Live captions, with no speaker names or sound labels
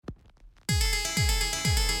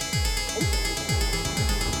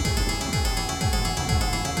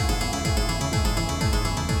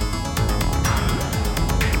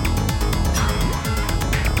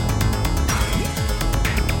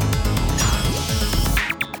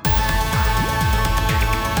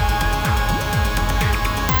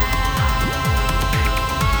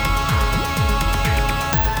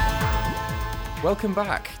Welcome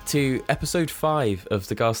back to episode 5 of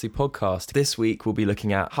the Ghastly Podcast. This week we'll be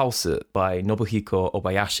looking at Hausu by Nobuhiko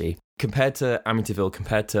Obayashi. Compared to Amityville,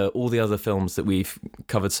 compared to all the other films that we've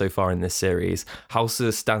covered so far in this series,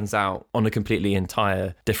 Hausu stands out on a completely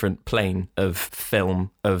entire different plane of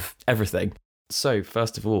film, of everything. So,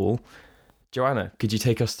 first of all, Johanna, could you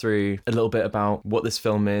take us through a little bit about what this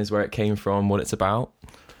film is, where it came from, what it's about?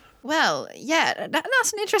 Well, yeah,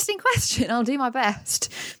 that's an interesting question. I'll do my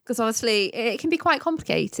best because obviously it can be quite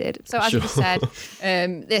complicated. So as you just said,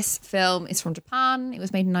 this film is from Japan. It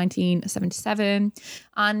was made in 1977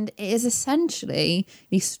 and it is essentially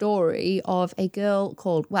the story of a girl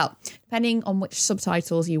called, well, depending on which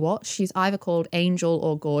subtitles you watch, she's either called Angel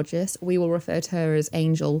or Gorgeous. We will refer to her as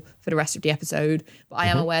Angel for the rest of the episode, but I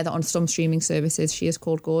am aware that on some streaming services she is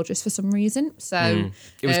called Gorgeous for some reason. So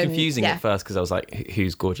it was confusing at first because I was like,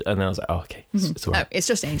 who's Gorgeous? And then I was like, oh, okay, it's all right. No, it's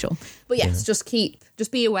just Angel. But yes, just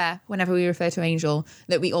be aware whenever we refer to Angel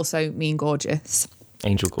that we also mean Gorgeous.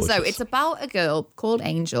 Angel Gorgeous. So it's about a girl called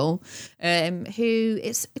Angel who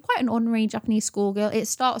is quite an ordinary Japanese schoolgirl. It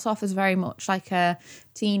starts off as very much like a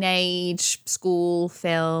teenage school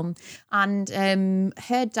film. And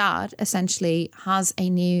her dad essentially has a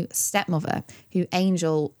new stepmother who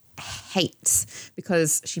Angel hates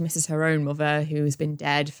because she misses her own mother who has been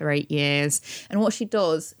dead for 8 years. And what she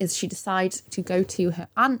does is she decides to go to her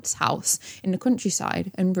aunt's house in the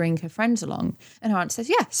countryside and bring her friends along. And her aunt says,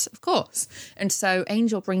 yes, of course. And so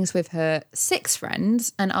Angel brings with her 6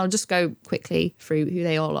 friends, and I'll just go quickly through who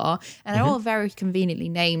they all are. And they're all very conveniently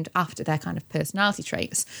named after their kind of personality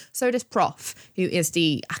traits. So there's Prof, who is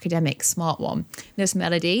the academic smart one. There's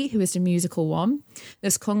Melody, who is the musical one.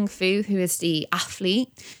 There's Kung Fu, who is the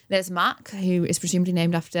athlete. There's Mac, who is presumably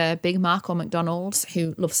named after Big Mac or McDonald's,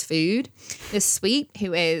 who loves food. There's Sweet,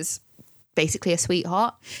 who is basically a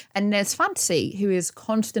sweetheart. And there's Fantasy, who is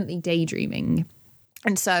constantly daydreaming.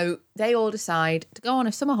 And so they all decide to go on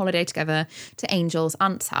a summer holiday together to Angel's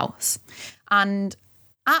aunt's house. And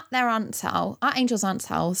at their aunt's house, at Angel's aunt's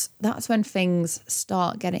house, that's when things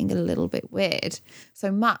start getting a little bit weird.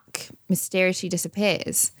 So Mac mysteriously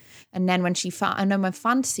disappears. And then when when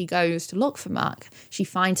Fantasy goes to look for Mac, she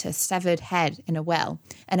finds her severed head in a well.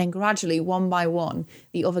 And then gradually, one by one,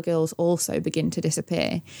 the other girls also begin to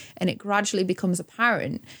disappear. And it gradually becomes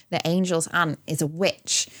apparent that Angel's aunt is a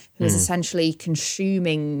witch who is essentially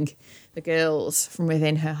consuming the girls from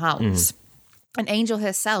within her house. And Angel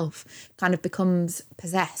herself kind of becomes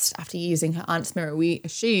possessed after using her aunt's mirror, we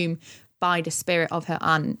assume, by the spirit of her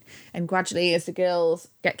aunt. And gradually, as the girls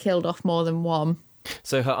get killed off more than one.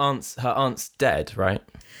 So her aunt's dead, right?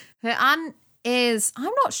 Her aunt is,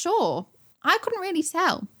 I'm not sure. I couldn't really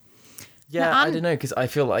tell. Yeah, I don't know, because I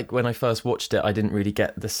feel like when I first watched it, I didn't really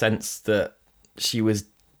get the sense that she was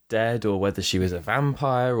dead or whether she was a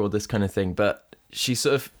vampire or this kind of thing. But she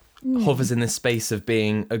sort of hovers in this space of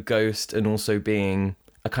being a ghost and also being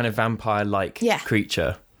a kind of vampire-like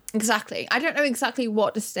creature. Exactly. I don't know exactly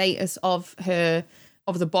what the status of the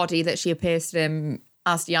body that she appears to them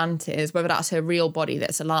as the aunt is, whether that's her real body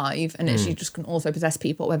that's alive and that she just can also possess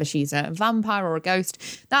people, whether she's a vampire or a ghost.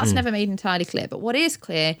 That's never made entirely clear. But what is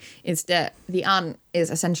clear is that the aunt is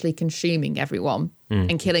essentially consuming everyone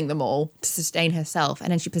and killing them all to sustain herself. And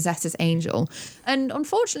then she possesses Angel. And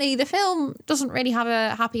unfortunately, the film doesn't really have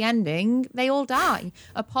a happy ending. They all die,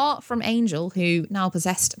 apart from Angel, who now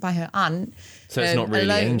possessed by her aunt. So it's not really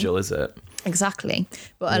alone. Angel, is it? Exactly.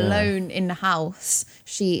 But alone in the house,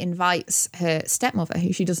 she invites her stepmother,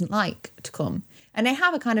 who she doesn't like, to come. And they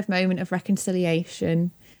have a kind of moment of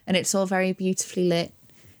reconciliation, and it's all very beautifully lit.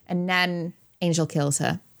 And then Angel kills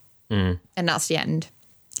her. And that's the end.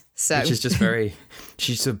 So, which is just very...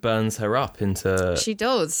 she sort of burns her up into... She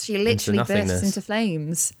does. She literally bursts into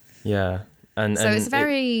flames. Yeah. And it's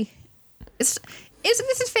very... This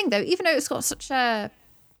is the thing, though. Even though it's got such a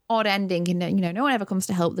odd ending, and no one ever comes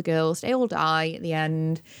to help the girls. They all die at the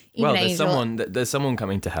end. Even there's someone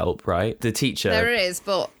coming to help, right? The teacher. There is,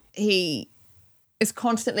 but he is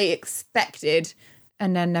constantly expected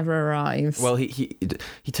and then never arrives. Well, he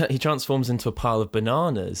transforms into a pile of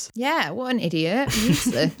bananas. Yeah, what an idiot.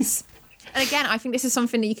 Useless. And again, I think this is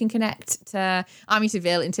something that you can connect to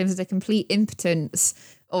Amityville in terms of the complete impotence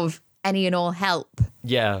of any and all help.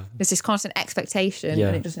 Yeah. There's this constant expectation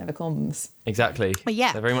and it just never comes. Exactly. But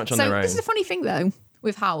yeah. They're very much on their own. This is a funny thing, though,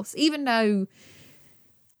 with House. Even though,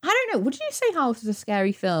 I don't know, would you say House is a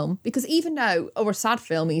scary film? Because or a sad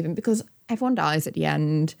film even, because everyone dies at the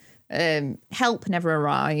end. Help never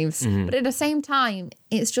arrives. But at the same time,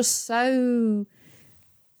 it's just so...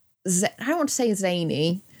 I don't want to say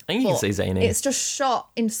zany. I think you can say zany. It's just shot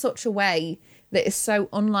in such a way that is so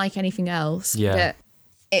unlike anything else that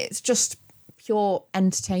it's just pure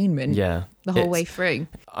entertainment. Yeah. The whole way through.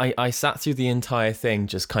 I sat through the entire thing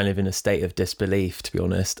just kind of in a state of disbelief, to be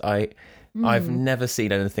honest. I've never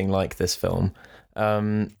seen anything like this film.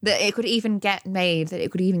 That it could even get made, that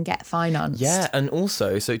it could even get financed. Yeah, and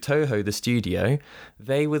also, so Toho, the studio,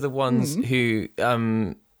 they were the ones who...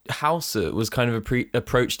 Hausu was kind of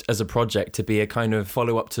approached as a project to be a kind of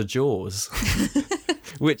follow-up to Jaws,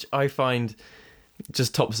 which I find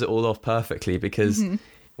just tops it all off perfectly, because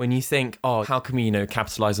when you think, oh, how can we,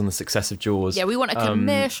 capitalise on the success of Jaws? Yeah, we want a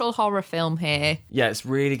commercial horror film here. Yeah, it's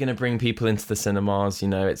really going to bring people into the cinemas,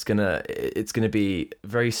 it's going to be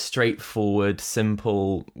very straightforward,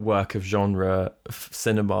 simple work of genre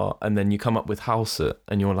cinema, and then you come up with Hausu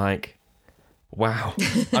and you're like, wow,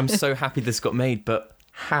 I'm so happy this got made, but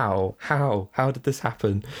how did this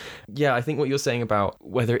happen? Yeah, I think what you're saying about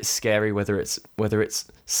whether it's scary, whether it's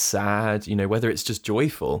sad, whether it's just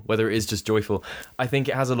joyful, I think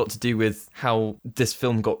it has a lot to do with how this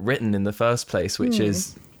film got written in the first place, which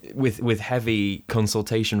is with heavy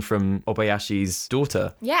consultation from Obayashi's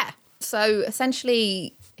daughter. Yeah. So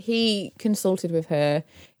essentially he consulted with her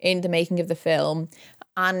in the making of the film,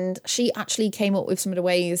 and she actually came up with some of the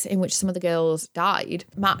ways in which some of the girls died.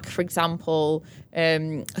 Mac, for example,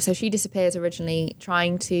 so she disappears originally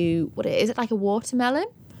trying to, is it like a watermelon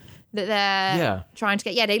that they're trying to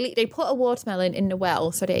get? Yeah, they put a watermelon in the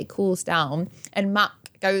well so that it cools down, and Mac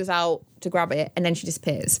goes out to grab it, and then she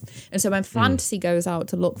disappears. And so when Fantasy goes out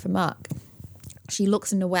to look for Mac, she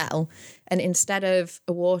looks in the well, and instead of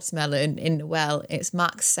a watermelon in the well, it's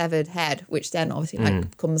Mac's severed head, which then obviously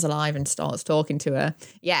comes alive and starts talking to her.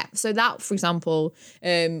 Yeah, so that, for example,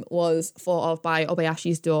 was thought of by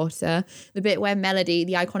Obayashi's daughter. The bit where Melody,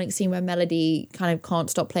 the iconic scene where Melody kind of can't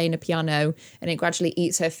stop playing the piano, and it gradually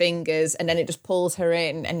eats her fingers, and then it just pulls her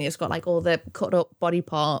in, and it's got like all the cut up body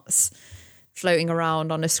parts floating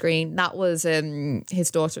around on the screen. That was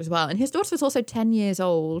his daughter as well. And his daughter was also 10 years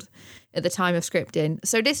old at the time of scripting.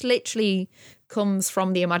 So this literally comes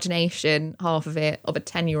from the imagination, half of it, of a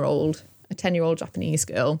 10-year-old Japanese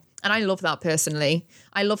girl. And I love that personally.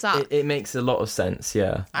 I love that. It makes a lot of sense,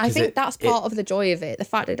 yeah. I think that's part of the joy of it. The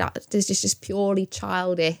fact that there's just purely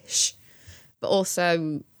childish, but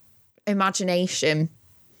also imagination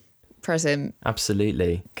present.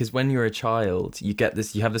 Absolutely, because when you're a child, you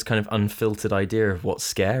have this kind of unfiltered idea of what's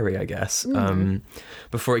scary, I guess,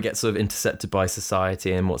 before it gets sort of intercepted by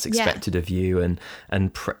society and what's expected of you, and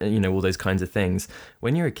all those kinds of things.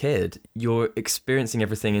 When you're a kid, you're experiencing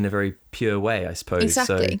everything in a very pure way, I suppose.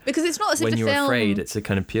 Exactly, so because it's not as if when you're afraid, it's a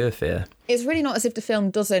kind of pure fear. It's really not as if the film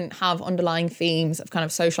doesn't have underlying themes of kind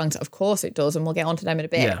of social anxiety. Of course it does, and we'll get onto them in a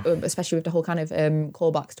bit, especially with the whole kind of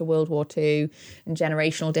callbacks to World War II and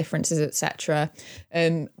generational differences, etc.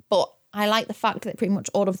 But I like the fact that pretty much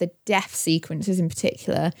all of the death sequences in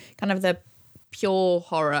particular, kind of the pure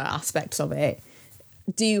horror aspects of it,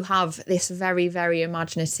 do have this very, very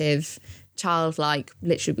imaginative, childlike,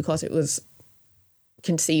 literally because it was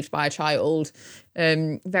conceived by a child,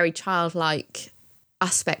 very childlike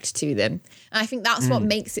aspect to them. And I think that's what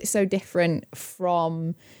makes it so different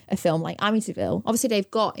from a film like Amityville. Obviously, they've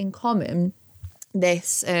got in common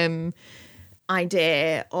this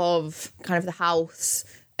idea of kind of the house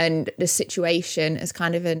and the situation as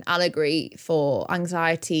kind of an allegory for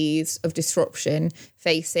anxieties of disruption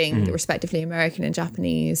facing the respectively American and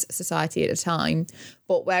Japanese society at the time.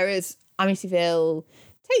 But whereas Amityville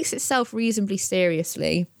takes itself reasonably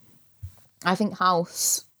seriously, I think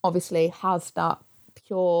House obviously has that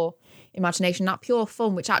pure imagination, that pure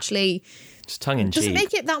fun, which actually just tongue-in-cheek doesn't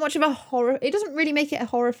make it that much of a horror. It doesn't really make it a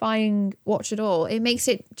horrifying watch at all. It makes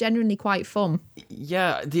it genuinely quite fun.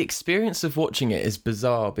 Yeah, the experience of watching it is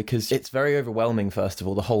bizarre because it's very overwhelming. First of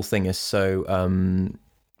all, the whole thing is so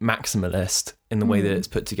maximalist in the way that it's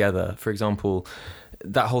put together. For example,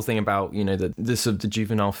 that whole thing about, the sort of the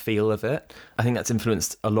juvenile feel of it, I think that's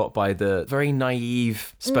influenced a lot by the very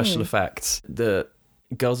naive special effects. The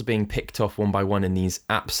girls are being picked off one by one in these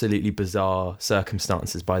absolutely bizarre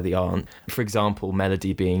circumstances by the aunt. For example,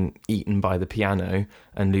 Melody being eaten by the piano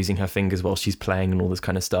and losing her fingers while she's playing and all this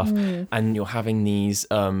kind of stuff. And you're having these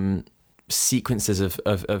sequences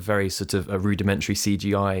of very sort of a rudimentary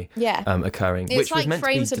CGI occurring. It's which like was meant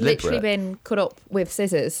frames to be have literally been cut up with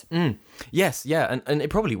scissors. Yes, yeah, and it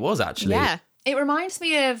probably was actually. Yeah. It reminds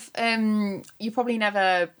me of, you probably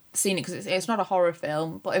never seen it because it's not a horror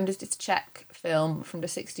film, but it's a Czech film from the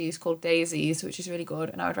 60s called Daisies, which is really good,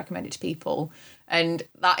 and I would recommend it to people. And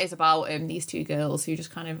that is about these two girls who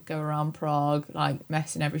just kind of go around Prague, like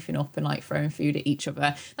messing everything up and like throwing food at each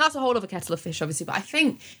other. That's a whole other kettle of fish, obviously, but I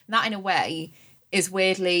think that in a way is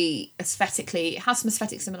weirdly aesthetically, it has some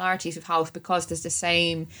aesthetic similarities with House because there's the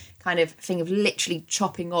same kind of thing of literally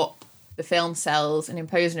chopping up the film cells and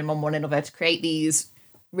imposing them on one another to create these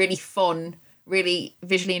really fun, really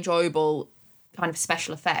visually enjoyable kind of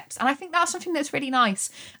special effects. And I think that's something that's really nice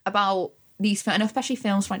about these, and especially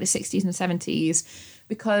films from like the 60s and 70s,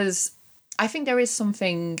 because I think there is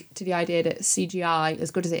something to the idea that CGI,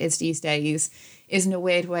 as good as it is these days, is in a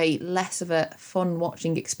weird way less of a fun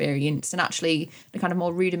watching experience and actually the kind of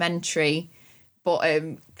more rudimentary but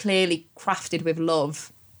clearly crafted with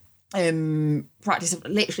love practice of,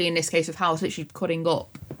 literally in this case of House, literally cutting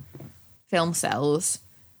up film cells.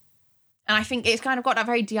 And I think it's kind of got that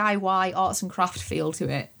very DIY arts and craft feel to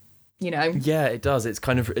it, you know? Yeah, it does. It's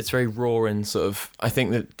very raw and sort of, I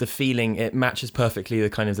think that the feeling, it matches perfectly the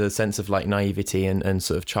kind of the sense of like naivety and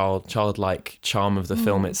sort of childlike charm of the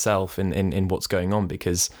film itself in what's going on,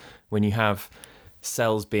 because when you have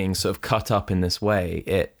cells being sort of cut up in this way,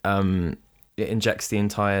 it injects the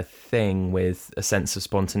entire thing with a sense of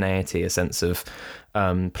spontaneity, a sense of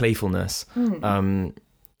playfulness. And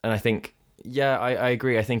I think, yeah, I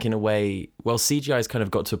agree. I think in a way, well, CGI has kind of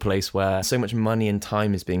got to a place where so much money and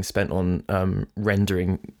time is being spent on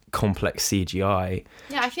rendering complex CGI.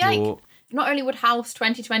 Yeah, I feel like not only would House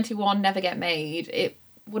 2021 never get made, it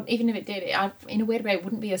wouldn't, even if it did, in a weird way, it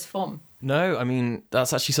wouldn't be as fun. No, I mean,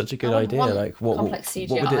 that's actually such a good idea. Like, what would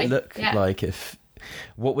it look like if...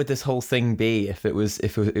 What would this whole thing be if it was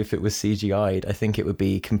CGI'd? I think it would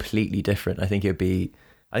be completely different. I think it'd be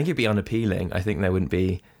unappealing. I think there wouldn't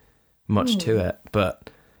be much to it, but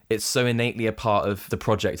it's so innately a part of the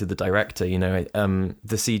project of the director, you know.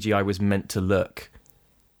 The CGI was meant to look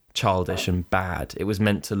childish and bad. It was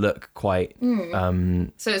meant to look quite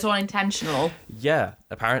so it's all intentional. Yeah,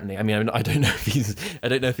 apparently. I mean, I don't know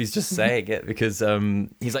if he's just saying it because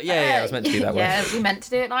he's like, yeah, it was meant to be that way. Yeah, we meant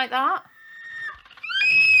to do it like that.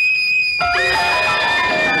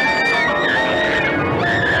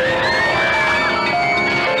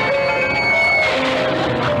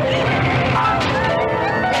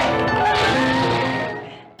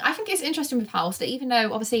 I think it's interesting with House that even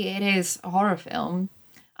though obviously it is a horror film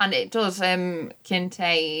and it does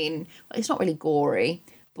contain, well, it's not really gory,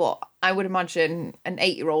 but I would imagine an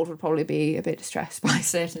 8-year-old would probably be a bit distressed by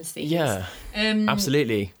certain scenes. Yeah,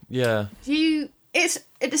 absolutely. Yeah. It's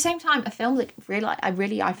at the same time a film that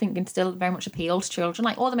really I think can still very much appeal to children.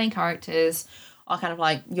 Like all the main characters are kind of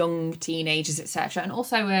like young teenagers, etc. And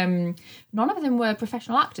also none of them were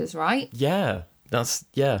professional actors, right? Yeah,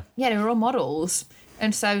 yeah, they were all models.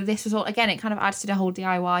 And so this was all, again, it kind of adds to the whole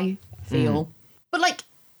DIY feel. But like,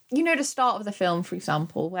 you know, the start of the film, for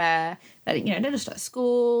example, where they're just at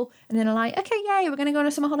school and then they're like, okay, yay, we're going to go on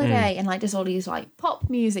a summer holiday. And like, there's all these like pop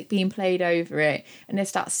music being played over it. And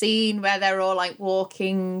there's that scene where they're all like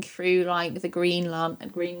walking through like the green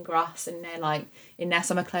grass and they're like in their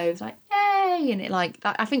summer clothes, like, yay. And it like,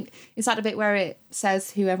 I think it's that a bit where it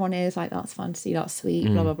says who everyone is, like, that's fancy, that's sweet,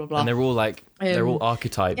 blah, blah, blah, blah. And they're all like, they're all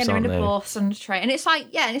archetypes, and they're aren't in they? the bus and the train. And it's like,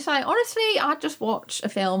 honestly, I'd just watch a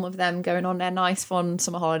film of them going on their nice, fun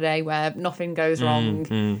summer holiday where nothing goes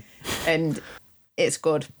wrong and it's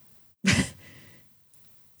good.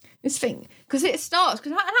 This thing, because it starts,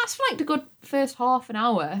 and that's for like the good first half an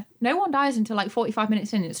hour. No one dies until like 45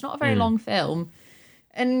 minutes in. It's not a very long film.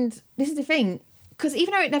 And this is the thing, because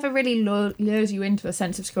even though it never really lures you into a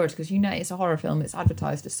sense of security, because you know it's a horror film, it's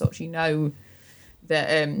advertised as such, you know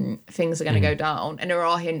that things are going to go down. And there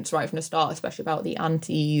are hints right from the start, especially about the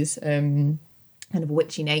auntie's kind of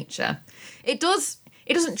witchy nature. It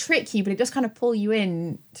doesn't trick you, but it does kind of pull you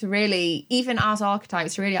in to really, even as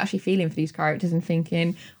archetypes, really actually feeling for these characters and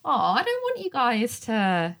thinking, oh, I don't want you guys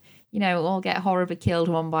to, all get horribly killed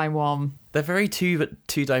one by one. They're very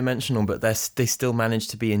two-dimensional, but they still manage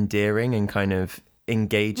to be endearing and kind of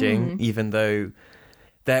engaging, even though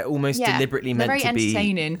they're almost deliberately meant to be... They're very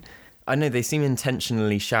entertaining. I know, they seem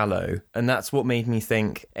intentionally shallow, and that's what made me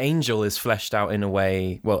think Angel is fleshed out in a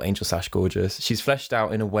way... Well, Angel/Gorgeous. She's fleshed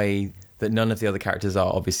out in a way that none of the other characters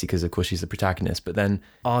are, obviously, because, of course, she's the protagonist. But then,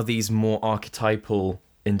 are these more archetypal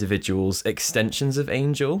individuals extensions of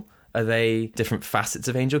Angel? Are they different facets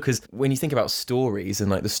of Angel? Because when you think about stories and,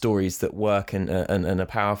 like, the stories that work and are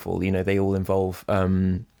powerful, they all involve...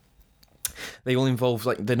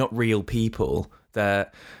 like, they're not real people.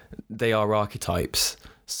 They are archetypes.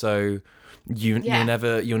 So you're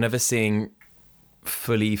never seeing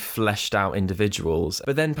fully fleshed out individuals.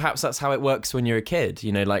 But then perhaps that's how it works when you're a kid,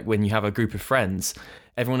 like when you have a group of friends,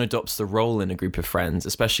 everyone adopts the role in a group of friends,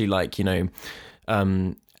 especially like, in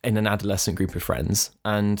an adolescent group of friends.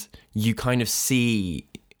 And you kind of see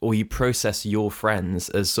or you process your friends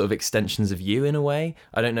as sort of extensions of you in a way.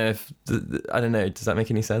 I don't know if I don't know. Does that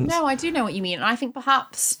make any sense? No, I do know what you mean. And I think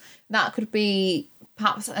perhaps that could be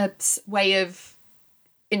a way of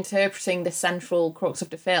interpreting the central crux of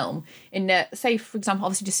the film. In say, for example,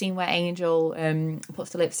 obviously the scene where Angel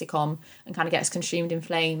puts the lipstick on and kind of gets consumed in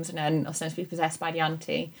flames and then ostensibly possessed by the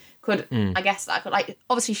auntie. I guess that could, like,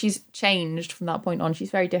 obviously she's changed from that point on. She's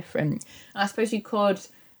very different. And I suppose you could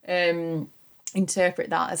interpret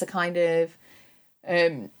that as a kind of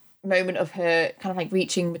moment of her kind of like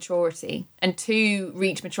reaching maturity, and to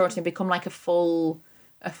reach maturity and become like a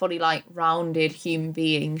fully like rounded human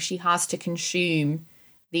being, she has to consume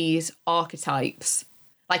these archetypes.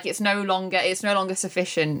 Like it's no longer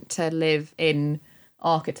sufficient to live in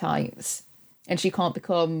archetypes, and she can't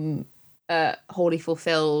become a wholly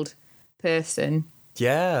fulfilled person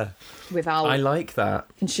without, I like that,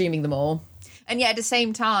 consuming them all. And yet at the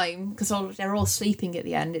same time, because they're all sleeping at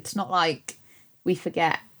the end, it's not like we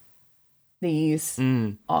forget these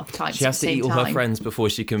archetypes. She has to eat all her friends before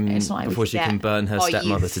she can burn her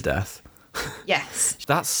stepmother to death. Yes.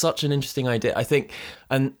 That's such an interesting idea, I think.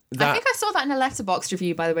 And I think I saw that in a Letterboxd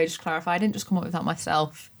review, by the way, just to clarify. I didn't just come up with that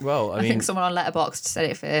myself. Well, I mean, think someone on Letterboxd said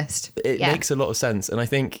it first. It makes a lot of sense. And I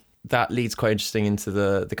think that leads quite interesting into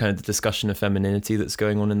the kind of the discussion of femininity that's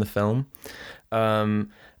going on in the film.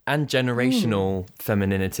 And generational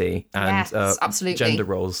femininity and absolutely. Gender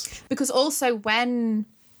roles. Because also when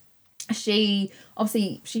she's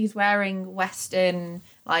wearing Western,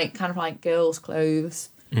 like kind of like girls' clothes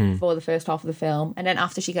for the first half of the film, and then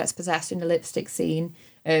after she gets possessed in the lipstick scene,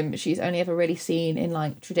 she's only ever really seen in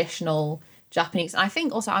like traditional Japanese. And I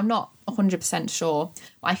think also, I'm not 100% sure,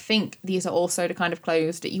 but I think these are also the kind of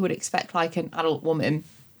clothes that you would expect like an adult woman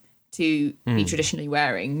to be traditionally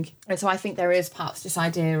wearing. And so I think there is perhaps this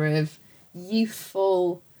idea of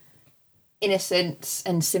youthful innocence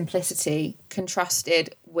and simplicity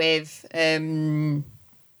contrasted with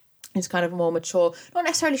it's kind of more mature, not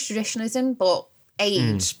necessarily traditionalism, but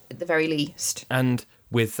age at the very least. And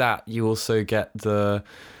with that, you also get the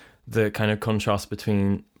kind of contrast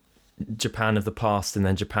between Japan of the past and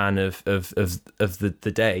then Japan of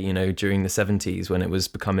the day, you know, during the 70s when it was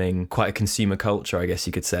becoming quite a consumer culture, I guess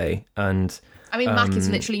you could say. And I mean, Mac is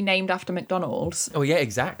literally named after McDonald's. Oh yeah,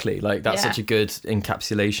 exactly. Like that's such a good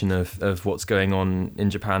encapsulation of what's going on in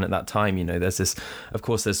Japan at that time. You know, there's this, of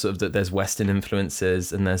course, there's sort of there's Western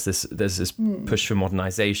influences, and there's this push for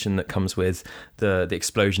modernization that comes with the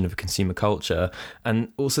explosion of a consumer culture,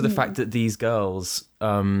 and also the fact that these girls,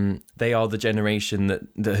 they are the generation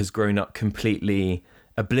that has grown up completely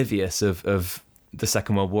oblivious of the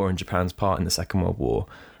Second World War and Japan's part in the Second World War,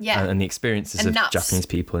 and the experiences of Japanese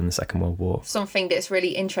people in the Second World War. Something that's really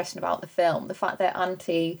interesting about the film, the fact that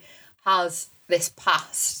Auntie has this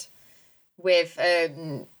past with,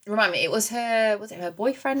 remind me, was it her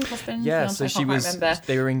boyfriend, husband? Yeah, so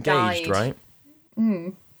they were engaged, right?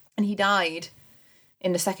 And he died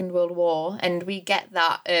in the Second World War, and we get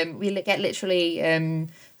that, we get literally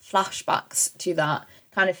flashbacks to that,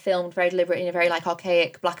 kind of filmed very deliberately in a very like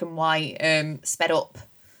archaic black and white sped up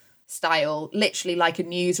style, literally like a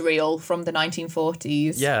newsreel from the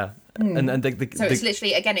 1940s. Yeah. And so it's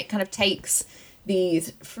literally, again, it kind of takes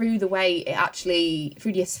these through the way it actually,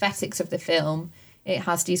 through the aesthetics of the film, it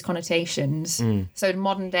has these connotations. So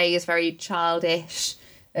modern day is very childish,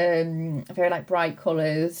 very like bright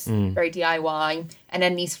colours, very DIY, and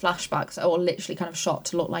then these flashbacks are all literally kind of shot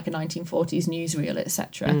to look like a 1940s newsreel,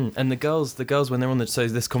 etc. And the girls when they're on so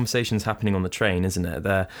this conversation's happening on the train, isn't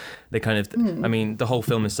it? They kind of I mean, the whole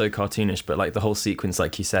film is so cartoonish, but like the whole sequence,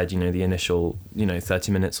 like you said, you know, the initial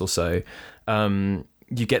 30 minutes or so,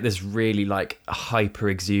 you get this really like hyper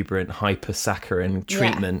exuberant, hyper saccharine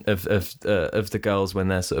treatment of the girls when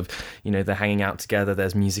they're sort of, you know, they're hanging out together.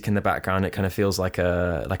 There's music in the background. It kind of feels like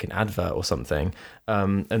an advert or something.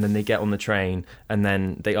 And then they get on the train, and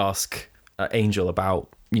then they ask Angel about,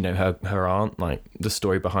 you know, her aunt, like the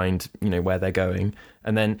story behind, you know, where they're going.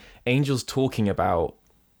 And then Angel's talking about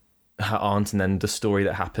her aunt, and then the story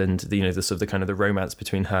that happened, you know, the sort of the kind of the romance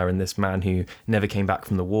between her and this man who never came back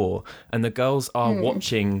from the war. And the girls are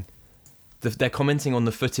watching, they're commenting on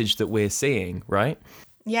the footage that we're seeing, right?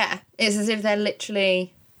 Yeah, it's as if they're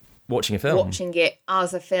literally watching a film, watching it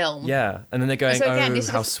as a film. Yeah, and then they're going, so again,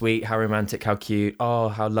 how sweet, how romantic, how cute, oh,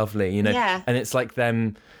 how lovely, you know. Yeah. And it's like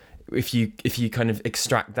them, if you kind of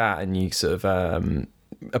extract that and you sort of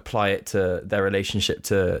apply it to their relationship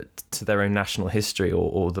to their own national history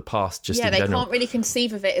or the past, just in general. They can't really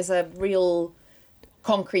conceive of it as a real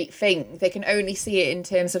concrete thing. They can only see it in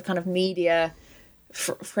terms of kind of media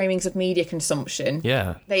framings of media consumption.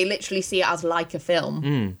 Yeah, they literally see it as like a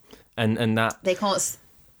film. And that they can't.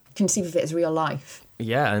 conceive of it as real life.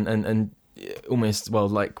 Yeah, and almost, well,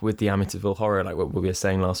 like with the Amityville horror, like what we were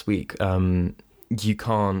saying last week, you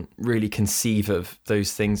can't really conceive of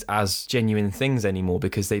those things as genuine things anymore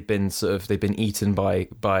because they've been eaten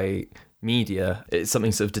by media. It's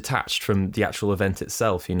something sort of detached from the actual event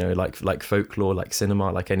itself, you know, like folklore, like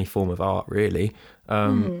cinema, like any form of art, really.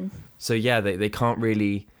 So yeah, they can't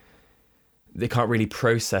really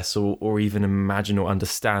process or even imagine or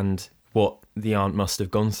understand what the aunt must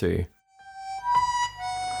have gone through.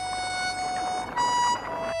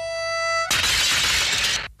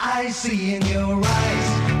 I see in your eyes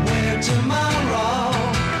where tomorrow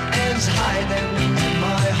is hiding in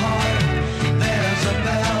my heart. There's a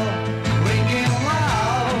bell ringing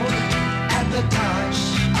loud at the touch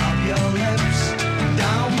of your lips.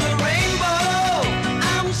 Down the rainbow,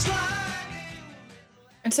 I'm sliding.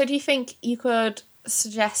 And so do you think you could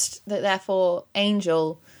suggest that therefore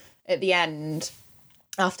Angel at the end,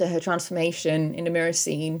 after her transformation in the mirror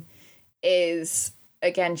scene, is...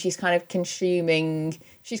 again, she's kind of turning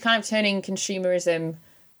consumerism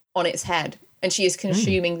on its head, and she is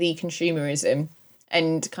consuming the consumerism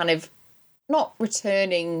and kind of not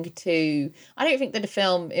returning to... I don't think that the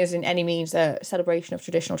film is in any means a celebration of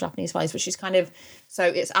traditional Japanese values, but she's kind of... So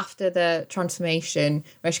it's after the transformation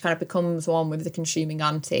where she kind of becomes one with the consuming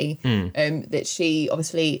auntie, that she,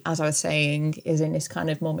 obviously, as I was saying, is in this kind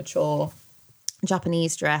of more mature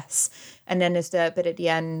Japanese dress. And then there's the bit at the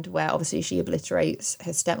end where obviously she obliterates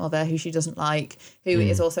her stepmother, who she doesn't like, who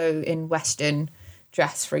is also in Western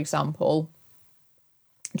dress, for example.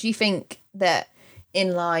 Do you think that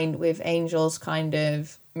in line with Angel's kind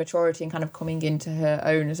of maturity and kind of coming into her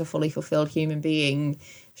own as a fully fulfilled human being,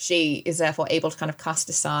 she is therefore able to kind of cast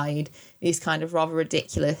aside these kind of rather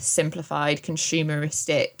ridiculous, simplified,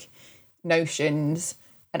 consumeristic notions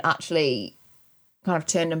and actually kind of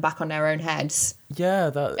turn them back on their own heads?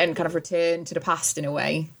 Yeah, and kind of return to the past in a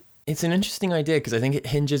way. It's an interesting idea because I think it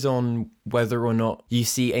hinges on whether or not you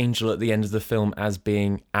see Angel at the end of the film as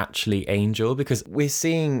being actually Angel, because we're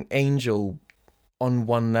seeing Angel on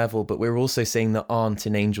one level, but we're also seeing the aunt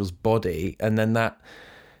in Angel's body, and then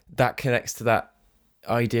that connects to that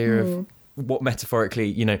idea of what metaphorically,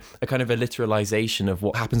 you know, a kind of a literalization of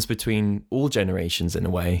what happens between all generations in a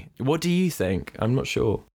way. What do you think? I'm not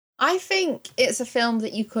sure. I think it's a film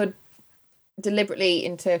that you could deliberately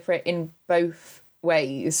interpret in both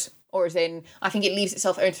ways, or as in, I think it leaves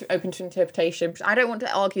itself open to interpretation. I don't want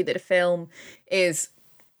to argue that a film is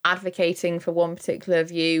advocating for one particular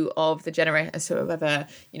view of the generation, sort of whether,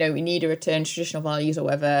 you know, we need to return to traditional values, or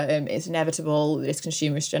whether it's inevitable that this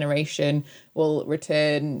consumerist generation will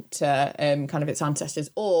return to kind of its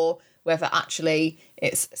ancestors, or whether actually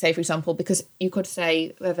it's, say, for example, because you could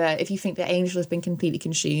say whether if you think that Angel has been completely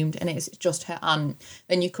consumed and it's just her aunt,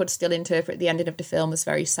 then you could still interpret the ending of the film as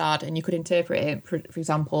very sad, and you could interpret it, for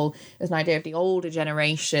example, as an idea of the older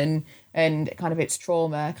generation and kind of its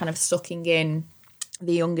trauma kind of sucking in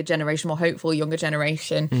the younger generation, more hopeful younger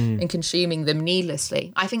generation, and consuming them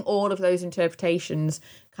needlessly. I think all of those interpretations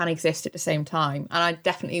can exist at the same time, and I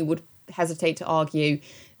definitely would hesitate to argue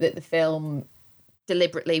that the film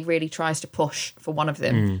deliberately really tries to push for one of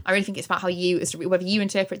them. I really think it's about how whether you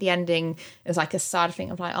interpret the ending as like a sad thing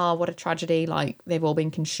of like, oh, what a tragedy, like they've all been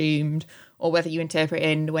consumed, or whether you interpret it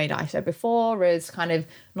in the way that I said before as kind of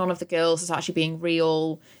none of the girls is actually being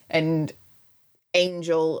real, and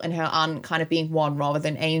Angel and her aunt kind of being one, rather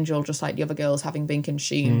than Angel just like the other girls having been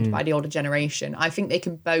consumed by the older generation. I think they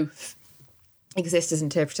can both exist as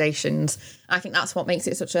interpretations. I think that's what makes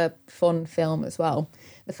it such a fun film as well.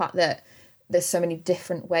 The fact that there's so many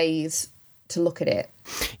different ways to look at it.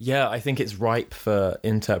 Yeah, I think it's ripe for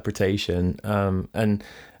interpretation, and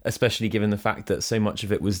especially given the fact that so much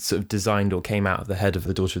of it was sort of designed or came out of the head of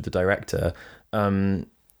the daughter of the director.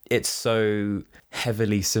 It's so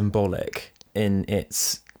heavily symbolic in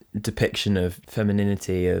its depiction of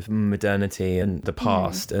femininity, of modernity and the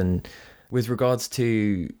past. And with regards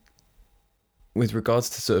to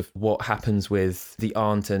sort of what happens with the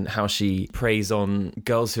aunt and how she preys on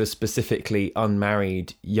girls who are specifically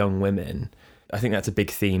unmarried young women, I think that's a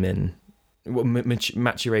big theme in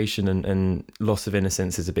maturation and loss of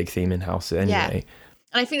innocence is a big theme in Hausu anyway. Yeah.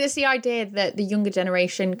 And I think there's the idea that the younger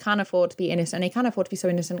generation can afford to be innocent. They can afford to be so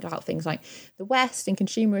innocent about things like the West and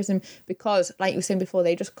consumerism, because, like you were saying before,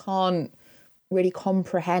 they just can't really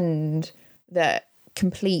comprehend the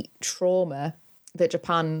complete trauma that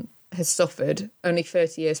Japan has suffered only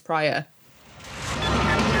 30 years prior.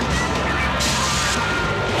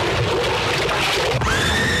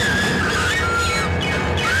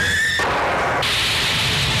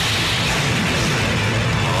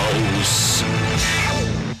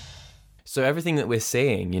 So So everything that we're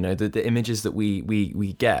seeing, the images that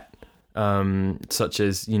we get, such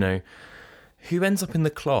as, who ends up in the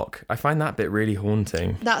clock? I find that bit really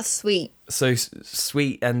haunting. That's Sweet. So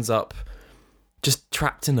Sweet ends up just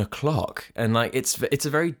trapped in a clock, and like it's a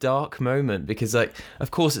very dark moment because, like, of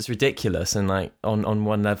course it's ridiculous, and like on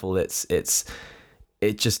one level it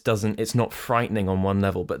just doesn't, it's not frightening on one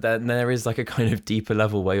level, but then there is like a kind of deeper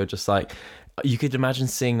level where you're just like, you could imagine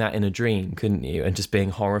seeing that in a dream, couldn't you? And just being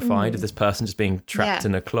horrified of this person just being trapped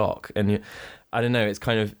in a clock. And I don't know, it's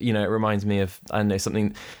kind of, it reminds me of, I don't know,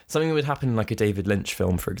 something that would happen in like a David Lynch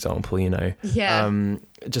film, for example, Yeah.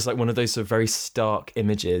 Just like one of those sort of very stark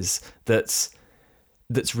images that's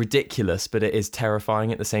ridiculous, but it is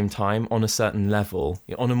terrifying at the same time on a certain level,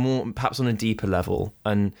 perhaps on a deeper level.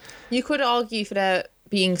 And you could argue for there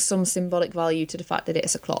being some symbolic value to the fact that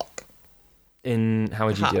it's a clock. How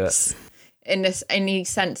would you do it? In the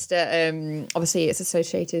sense that obviously it's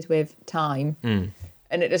associated with time,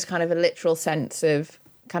 and it is kind of a literal sense of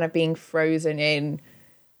kind of being frozen in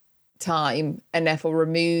time and therefore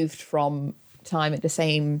removed from time at the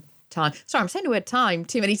same time. Sorry, I'm saying the word time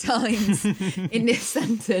too many times in this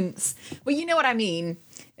sentence. But you know what I mean?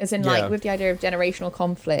 As in, like, with the idea of generational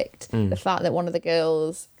conflict, the fact that one of the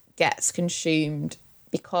girls gets consumed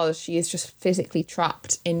because she is just physically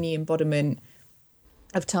trapped in the embodiment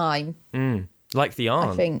of time. Like the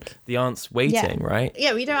aunt. I think. The aunt's waiting, right?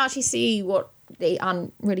 Yeah, we don't actually see what the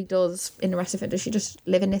aunt really does in the rest of it. Does she just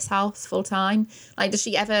live in this house full time? Like,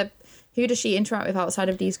 who does she interact with outside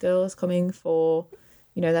of these girls coming for,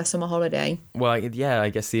 their summer holiday? Well, yeah, I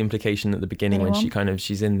guess the implication at the beginning when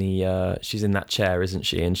she's in that chair, isn't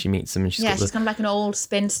she? And she meets them and she's kind of like an old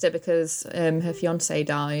spinster because her fiance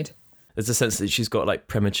died. There's a sense that she's got like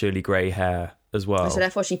prematurely grey hair as well. So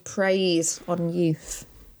therefore she preys on youth.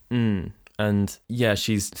 And yeah,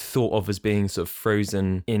 she's thought of as being sort of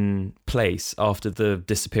frozen in place after the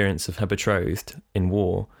disappearance of her betrothed in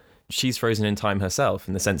war. She's frozen in time herself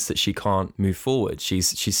in the sense that she can't move forward. She's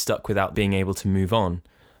stuck without being able to move on,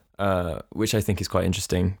 which I think is quite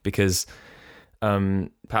interesting because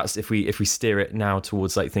perhaps if we steer it now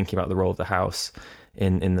towards like thinking about the role of the house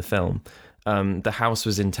in the film, the house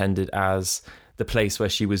was intended as the place where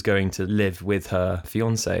she was going to live with her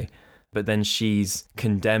fiancé. But then she's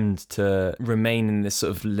condemned to remain in this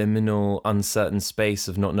sort of liminal, uncertain space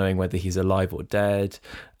of not knowing whether he's alive or dead,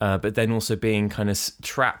 but then also being kind of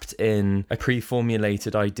trapped in a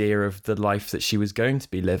pre-formulated idea of the life that she was going to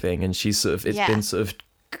be living. And she's sort of, it's been sort of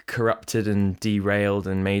corrupted and derailed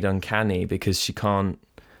and made uncanny because she can't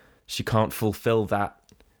fulfill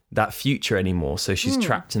that future anymore. So she's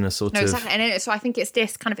trapped in a sort of... Exactly. And so I think it's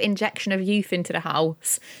this kind of injection of youth into the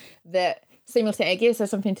house that... simultaneously, it gives her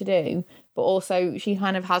something to do, but also she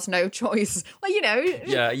kind of has no choice. Well,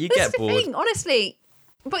 yeah, you get bored. Thing, honestly.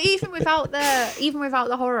 But even without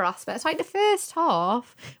the horror aspect, like the first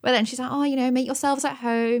half, where then she's like, oh, make yourselves at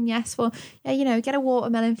home. Yes, well, yeah, get a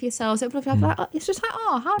watermelon for yourselves. It's just like,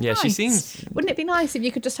 oh, how nice. She seems. Wouldn't it be nice if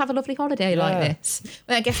you could just have a lovely holiday like this?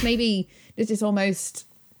 Well, I guess maybe this is almost.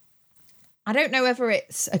 I don't know whether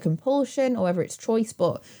it's a compulsion or whether it's choice,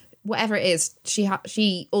 but. Whatever it is,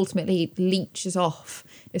 she ultimately leeches off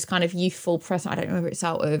this kind of youthful presence. I don't know whether it's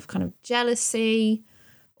out of kind of jealousy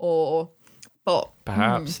but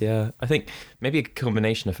perhaps, yeah. I think maybe a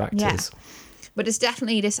combination of factors. Yeah. But there's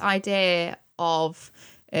definitely this idea of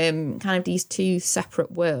kind of these two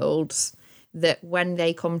separate worlds that when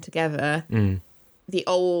they come together, the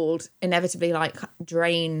old inevitably like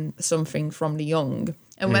drain something from the young.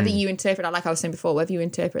 And whether you interpret that, like I was saying before, whether you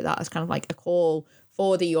interpret that as kind of like a call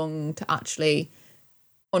for the young to actually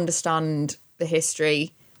understand the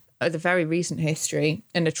history, the very recent history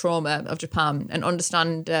and the trauma of Japan, and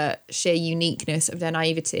understand the sheer uniqueness of their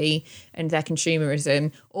naivety and their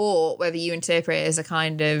consumerism, or whether you interpret it as a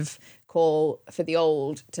kind of call for the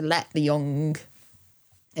old to let the young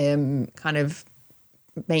kind of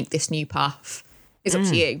make this new path, is up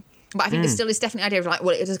to you. But I think there still is definitely idea of like,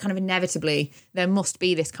 well, it is kind of inevitably, there must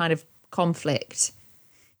be this kind of conflict,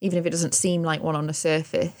 even if it doesn't seem like one on the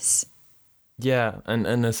surface. Yeah,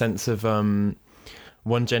 and a sense of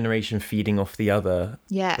one generation feeding off the other.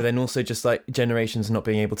 Yeah. But then also just like generations not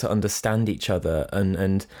being able to understand each other and Well,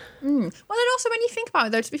 then also when you think about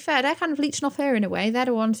it though, to be fair, they're kind of leeching off her in a way. They're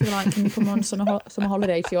the ones who are like, can you come on summer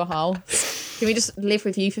holiday to your house? Can we just live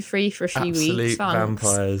with you for free for a few weeks? Absolute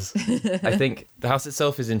vampires. I think the house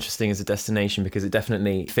itself is interesting as a destination because it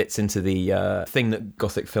definitely fits into the thing that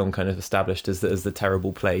Gothic film kind of established as the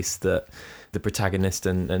terrible place that the protagonist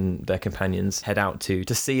and their companions head out to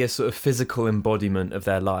see a sort of physical embodiment of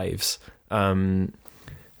their lives,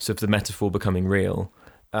 sort of the metaphor becoming real.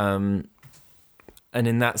 And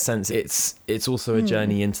in that sense, it's also a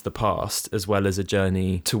journey into the past as well as a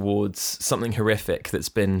journey towards something horrific that's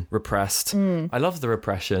been repressed. I love the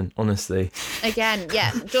repression, honestly. Again,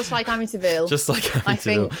 yeah, just like Amityville. Just like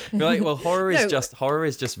Amityville. You're like, well, horror is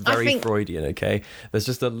just very Freudian, okay? There's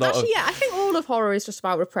just a lot of... I think all of horror is just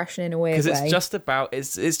about repression in a weird way. Because it's just about...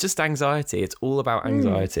 It's just anxiety. It's all about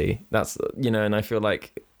anxiety. That's, and I feel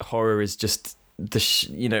like horror is just...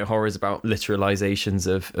 horror is about literalizations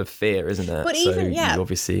of fear, isn't it? But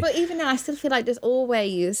even then, I still feel like there's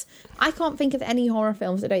always... I can't think of any horror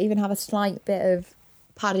films that don't even have a slight bit of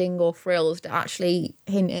padding or frills that actually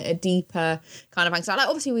hint at a deeper kind of anxiety. Like,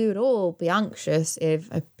 obviously, we would all be anxious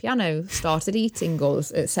if a piano started eating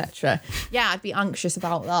us, etc. Yeah, I'd be anxious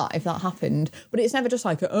about that if that happened. But it's never just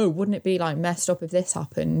like, oh, wouldn't it be like messed up if this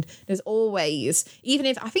happened? There's always, even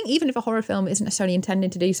if a horror film isn't necessarily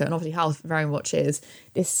intended to do so, and obviously House very much is,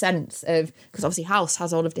 this sense of, because obviously House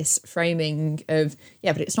has all of this framing of,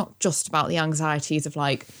 but it's not just about the anxieties of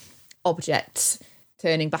like objects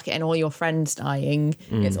turning back and all your friends dying.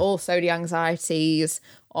 It's also the anxieties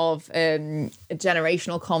of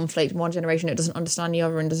generational conflict, one generation that doesn't understand the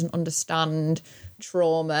other and doesn't understand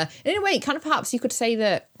trauma. And in a way, kind of perhaps you could say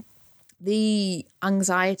that the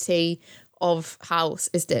anxiety of House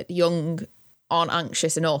is that young aren't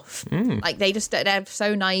anxious enough. Like they're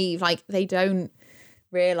so naive, like they don't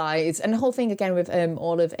realise. And the whole thing again with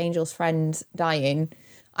all of Angel's friends dying,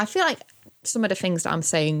 I feel like some of the things that I'm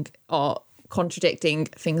saying are contradicting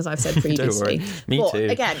things I've said previously. Don't worry. Me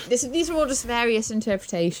too. Again, these are all just various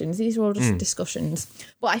interpretations. These are all just discussions.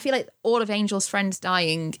 But I feel like all of Angel's friends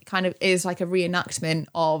dying kind of is like a reenactment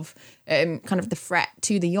of kind of the threat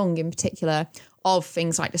to the young in particular of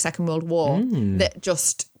things like the Second World War that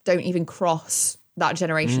just don't even cross that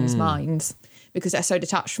generation's minds because they're so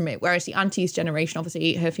detached from it. Whereas the auntie's generation,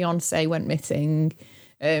 obviously her fiance went missing,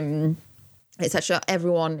 etc.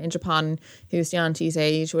 Everyone in Japan who's the auntie's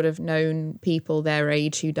age would have known people their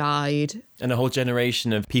age who died. And a whole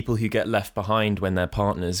generation of people who get left behind when their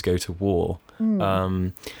partners go to war.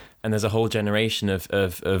 And there's a whole generation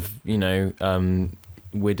of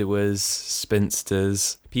widowers,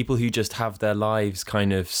 spinsters, people who just have their lives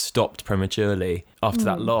kind of stopped prematurely after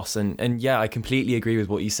that loss. And yeah, I completely agree with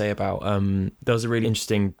what you say about there was a really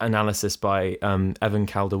interesting analysis by Evan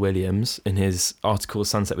Calder-Williams in his article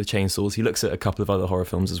Sunset with Chainsaws. He looks at a couple of other horror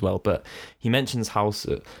films as well, but he mentions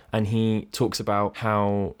Hausu and he talks about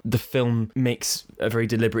how the film makes a very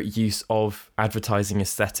deliberate use of advertising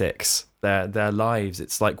aesthetics. Their lives,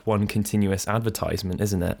 it's like one continuous advertisement,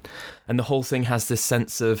 isn't it? And the whole thing has this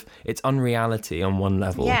sense of it's unreality on one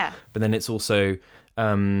level, but then it's also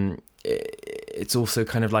kind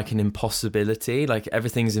of like an impossibility, like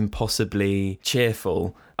everything's impossibly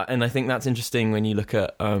cheerful. And I think that's interesting when you look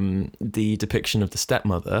at the depiction of the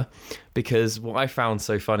stepmother, because what I found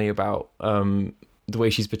so funny about the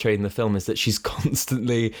way she's portrayed in the film is that she's got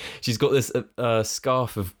this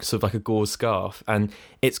scarf of sort of like a gauze scarf and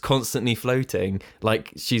it's constantly floating,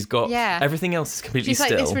 like she's got everything else is completely still.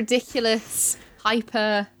 She's like this ridiculous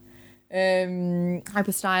hyper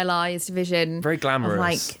stylized vision, very glamorous, of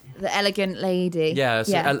like the elegant lady.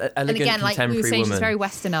 Elegant, and again, like we were saying, woman.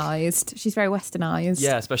 She's very westernized.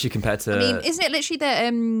 Yeah, especially compared to, I mean, isn't it literally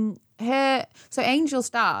that so Angel's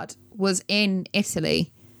dad was in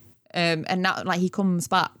Italy, and now like he comes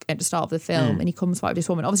back at the start of the film and he comes back with this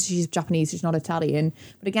woman. Obviously she's Japanese, she's not Italian,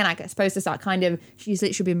 but again I suppose there's that kind of, she's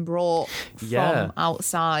literally been brought from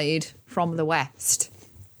outside, from the West,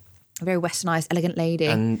 a very westernized elegant lady,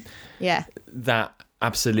 and that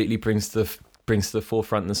absolutely brings to the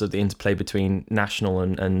forefront the sort of the interplay between national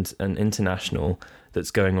and international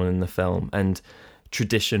that's going on in the film, and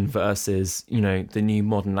tradition versus the new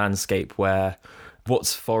modern landscape where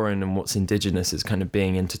what's foreign and what's indigenous is kind of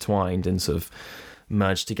being intertwined and sort of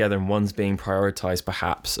merged together, and one's being prioritized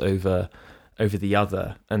perhaps over the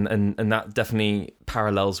other, and that definitely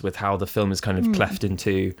parallels with how the film is kind of cleft in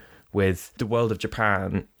two with the world of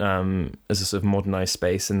Japan as a sort of modernized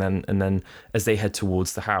space, and then as they head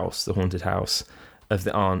towards the haunted house of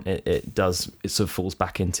the aunt, it sort of falls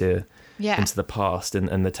back into the past,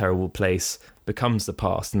 and the terrible place becomes the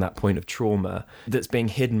past, and that point of trauma that's being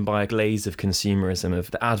hidden by a glaze of consumerism,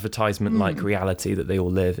 of the advertisement-like reality that they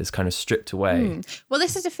all live is kind of stripped away. Well,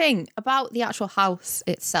 this is the thing about the actual house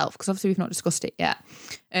itself, because obviously we've not discussed it yet.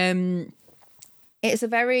 It's a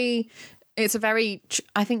very It's a very,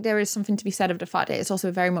 I think there is something to be said of the fact that it's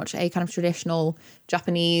also very much a kind of traditional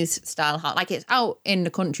Japanese style house. Like, it's out in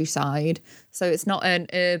the countryside, so it's not an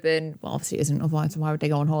urban, well, obviously it isn't, otherwise why would they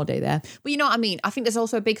go on holiday there? But you know what I mean? I think there's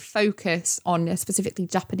also a big focus on specifically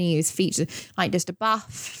Japanese features. Like, there's the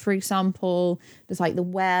bath, for example, there's like the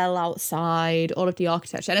well outside, all of the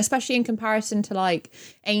architecture, and especially in comparison to like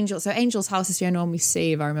Angel. So Angel's house is the only one we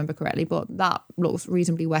see, if I remember correctly, but that looks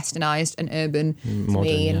reasonably westernized and urban to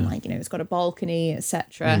me, and like, you know, it's got a balcony,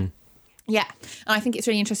 etc. Yeah, and I think it's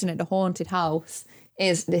really interesting that the haunted house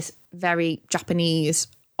is this very Japanese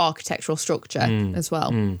architectural structure as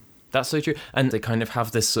well. That's so true. And they kind of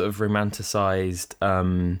have this sort of romanticized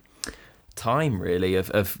time, really,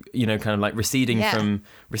 of you know, kind of like receding from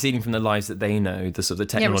the lives that they know, the sort of the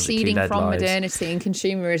technologically receding led from lives. modernity and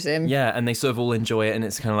consumerism. Yeah, and they sort of all enjoy it, and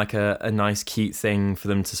it's kind of like a nice, cute thing for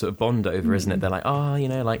them to sort of bond over, isn't it? They're like, you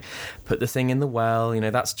know, like, put the thing in the well, you know,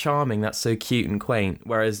 that's charming, that's so cute and quaint.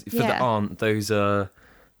 Whereas for the aunt, those are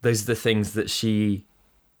the things that she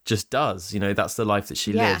just does, you know, that's the life that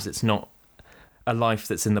she lives. It's not a life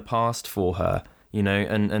that's in the past for her, you know,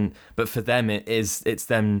 and but for them it's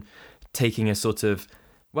them taking a sort of,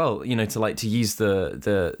 well, you know, to use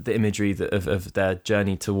the imagery of their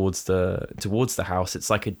journey towards the house. It's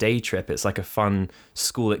like a day trip. It's like a fun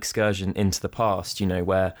school excursion into the past, you know,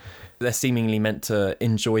 where they're seemingly meant to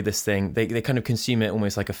enjoy this thing. They kind of consume it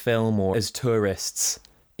almost like a film, or as tourists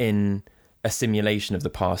in a simulation of the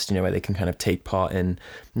past, you know, where they can kind of take part in,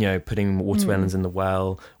 you know, putting watermelons in the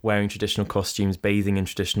well, wearing traditional costumes, bathing in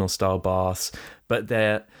traditional style baths, but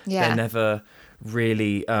they're never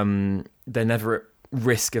really they're never at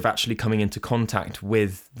risk of actually coming into contact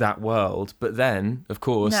with that world. But then, of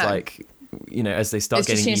course, like, you know, as they start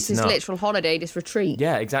getting eaten up, it's just this literal holiday, this retreat.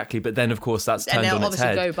 Yeah, exactly. But then, of course, that's turned on its head. And they'll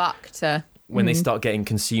obviously go back to when they start getting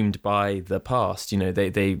consumed by the past. You know,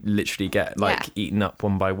 they literally get like eaten up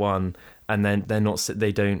one by one, and then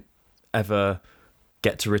they don't ever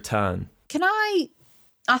get to return. Can I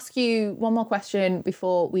ask you one more question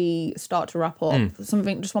before we start to wrap up?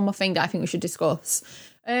 Just one more thing that I think we should discuss.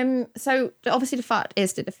 So obviously the fact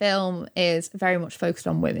is that the film is very much focused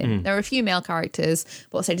on women. There are a few male characters,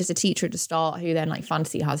 but say just a teacher at the start who then like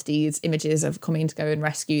fantasy has these images of coming to go and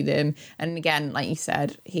rescue them. And again, like you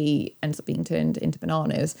said, he ends up being turned into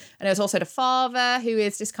bananas. And there's also the father who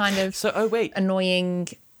is this kind of annoying.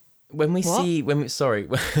 That's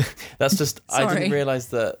just, I didn't realise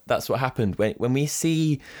that's what happened. When we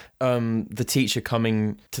see the teacher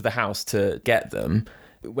coming to the house to get them,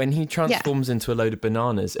 when he transforms into a load of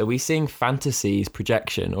bananas, are we seeing fantasies,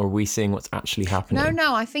 projection, or are we seeing what's actually happening?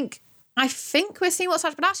 No, I think we're seeing what's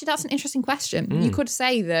happening, but actually that's an interesting question. You could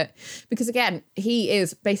say that, because again, he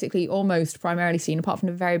is basically almost primarily seen, apart from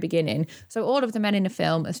the very beginning. So all of the men in the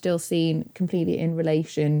film are still seen completely in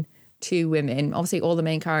relation to women. Obviously, all the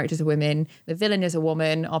main characters are women. The villain is a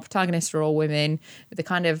woman. Our protagonists are all women. The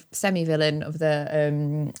kind of semi-villain of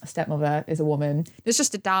the stepmother is a woman. There's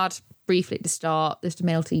just a dad briefly at the start. There's the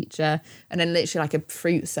male teacher, and then literally like a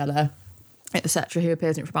fruit seller, etc., who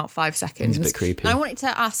appears in it for about 5 seconds. It's a bit creepy. And I wanted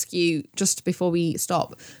to ask you, just before we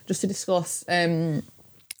stop, just to discuss,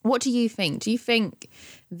 what do you think? Do you think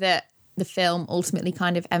that the film ultimately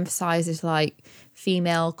kind of emphasises like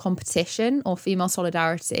female competition or female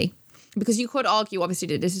solidarity? Because you could argue, obviously,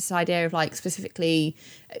 that there's this idea of like specifically,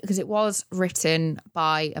 because it was written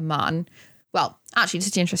by a man. Well, actually, this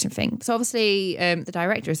is the interesting thing. So obviously, the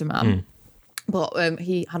director is a man, but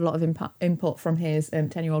he had a lot of input from his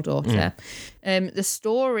 10-year-old daughter. The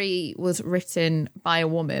story was written by a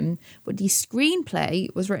woman, but the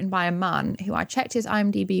screenplay was written by a man who, I checked his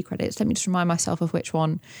IMDb credits. Let me just remind myself of which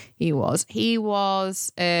one he was. He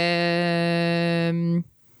was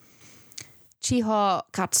Chiho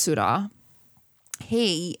Katsura.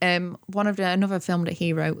 He, another film that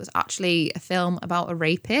he wrote was actually a film about a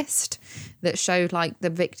rapist that showed like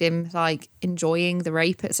the victim like enjoying the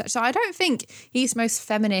rape, etc. So I don't think he's the most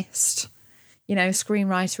feminist, you know,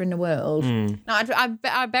 screenwriter in the world. Now,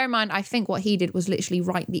 I bear in mind, I think what he did was literally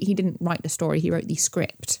he didn't write the story, he wrote the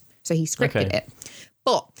script. So he scripted it.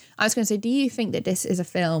 But I was going to say, do you think that this is a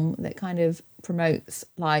film that kind of promotes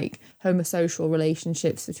like homosocial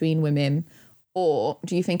relationships between women? Or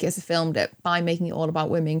do you think it's a film that, by making it all about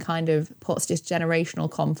women, kind of puts this generational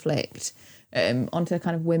conflict onto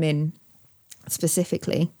kind of women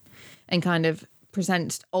specifically, and kind of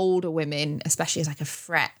presents older women, especially as like a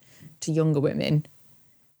threat to younger women?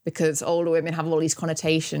 Because older women have all these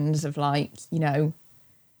connotations of like, you know,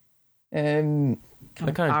 they're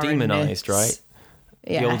kind of demonized, right?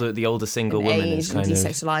 Yeah. The older single woman is kind of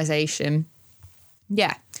desexualization.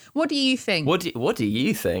 Yeah. What do you think? What do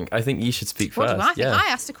you think? I think you should speak What first. do I think? Yeah. I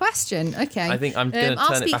asked a question. Okay. I think I'm going to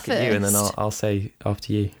turn it back at you, and then I'll say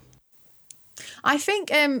after you. I think,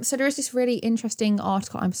 so there is this really interesting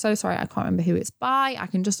article. I'm so sorry, I can't remember who it's by. I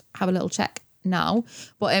can just have a little check now.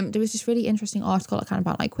 But there was this really interesting article kind of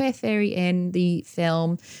about like queer theory in the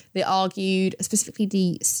film. They argued, specifically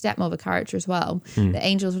the stepmother character as well, that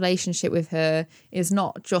Angel's relationship with her is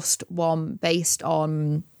not just one based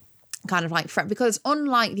on kind of like because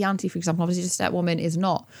unlike the auntie, for example, obviously the stepwoman is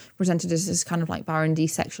not presented as this kind of like barren,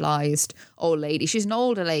 desexualized old lady. She's an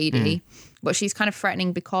older lady, but she's kind of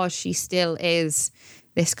threatening because she still is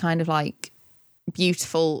this kind of like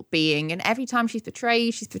beautiful being. And every time she's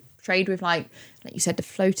portrayed with like you said, the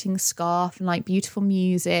floating scarf and like beautiful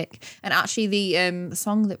music. And actually the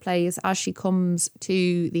song that plays as she comes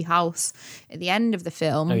to the house at the end of the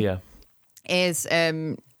film is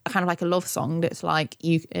kind of like a love song that's like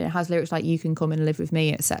it has lyrics like "You can come and live with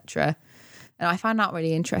me," etc. And I found that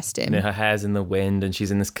really interesting. Her hair's in the wind, and she's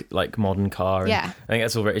in this like modern car. And I think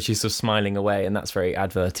that's all very. She's sort of smiling away, and that's very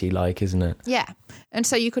adverty like, isn't it? Yeah. And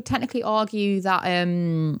so you could technically argue that,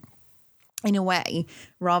 in a way,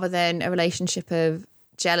 rather than a relationship of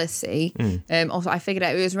jealousy. Also, I figured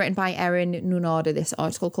out it was written by Erin Nunada, this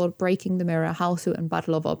article called "Breaking the Mirror: Hausu and Bad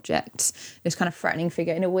Love Objects." This kind of threatening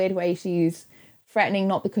figure. In a weird way, she's threatening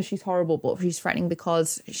not because she's horrible, but she's threatening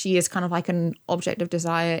because she is kind of like an object of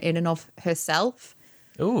desire in and of herself.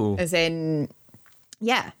 Ooh. As in,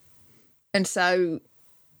 yeah. And so,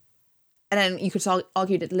 and then you could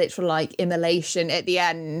argue that literal like immolation at the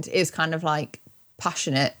end is kind of like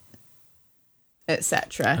passionate,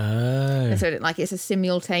 etc. And so like it's a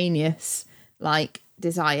simultaneous like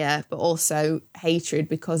desire, but also hatred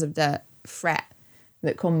because of the threat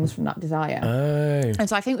that comes from that desire. And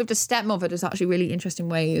so I think with the stepmother, there's actually really interesting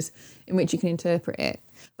ways in which you can interpret it.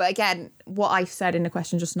 But again, what I said in the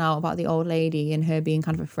question just now about the old lady and her being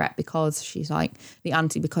kind of a threat because she's like the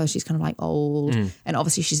auntie, because she's kind of like old, and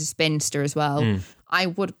obviously she's a spinster as well. I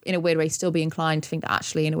would, in a weird way, still be inclined to think that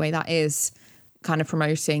actually, in a way, that is kind of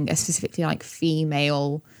promoting a specifically like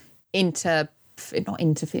female what's the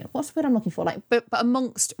word I'm looking for? Like, but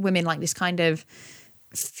amongst women, like this kind of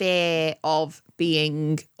fear of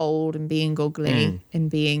being old and being ugly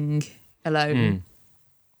and being alone.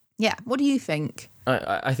 Yeah, what do you think?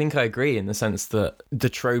 I think I agree in the sense that the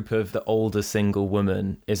trope of the older single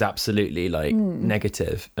woman is absolutely like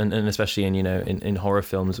negative, and especially in horror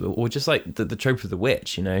films, or just like the trope of the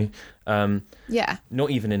witch, not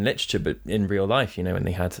even in literature but in real life, when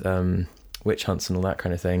they had witch hunts and all that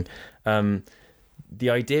kind of thing. The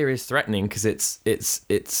idea is threatening because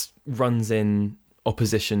it's runs in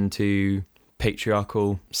opposition to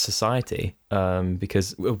patriarchal society,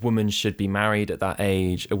 because a woman should be married at that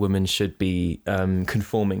age, a woman should be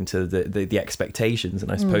conforming to the expectations,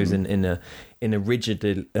 and I suppose in a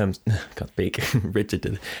rigidly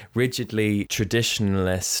rigidly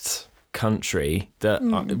traditionalist country that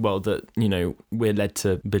we're led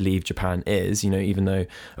to believe Japan is, even though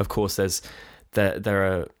of course there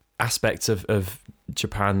are aspects of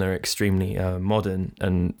Japan that are extremely modern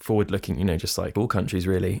and forward-looking, just like all countries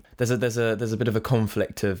really. There's a bit of a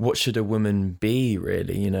conflict of what should a woman be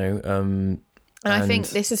really, and I think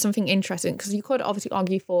this is something interesting because you could obviously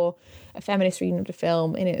argue for a feminist reading of the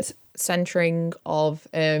film in its centering of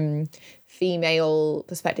female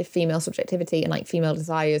perspective, female subjectivity and like female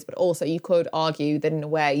desires, but also you could argue that in a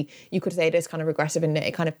way you could say it is kind of regressive in that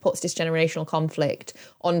it kind of puts this generational conflict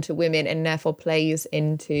onto women and therefore plays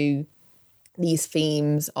into these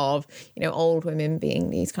themes of old women being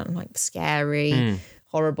these kind of like scary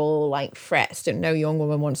horrible like threats that no young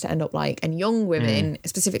woman wants to end up like, and young women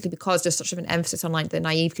specifically because there's such of an emphasis on like the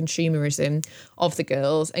naive consumerism of the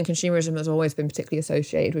girls, and consumerism has always been particularly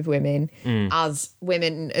associated with women as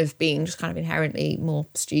women of being just kind of inherently more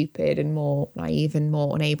stupid and more naive and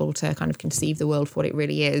more unable to kind of conceive the world for what it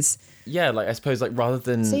really is. Yeah, like I suppose like rather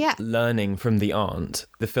than learning from the aunt,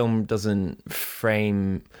 the film doesn't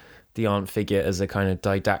frame the aunt figure as a kind of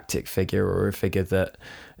didactic figure or a figure that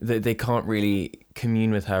they can't really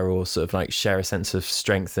commune with her or sort of like share a sense of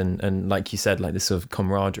strength and like you said, like this sort of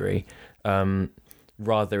camaraderie.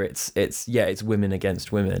 Rather it's women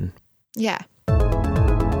against women. Yeah.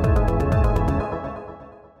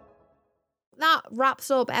 That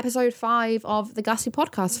wraps up episode 5 of the Ghastly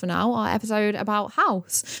Podcast for now, our episode about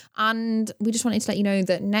House. And we just wanted to let you know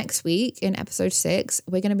that next week in episode 6,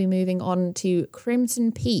 we're going to be moving on to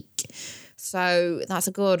Crimson Peak. So that's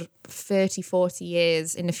a good 30, 40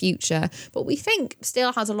 years in the future, but we think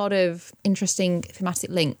still has a lot of interesting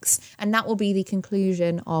thematic links. And that will be the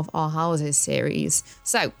conclusion of our Houses series.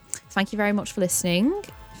 So thank you very much for listening.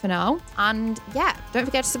 for now. And yeah, don't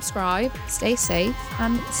forget to subscribe, stay safe,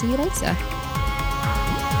 and see you later.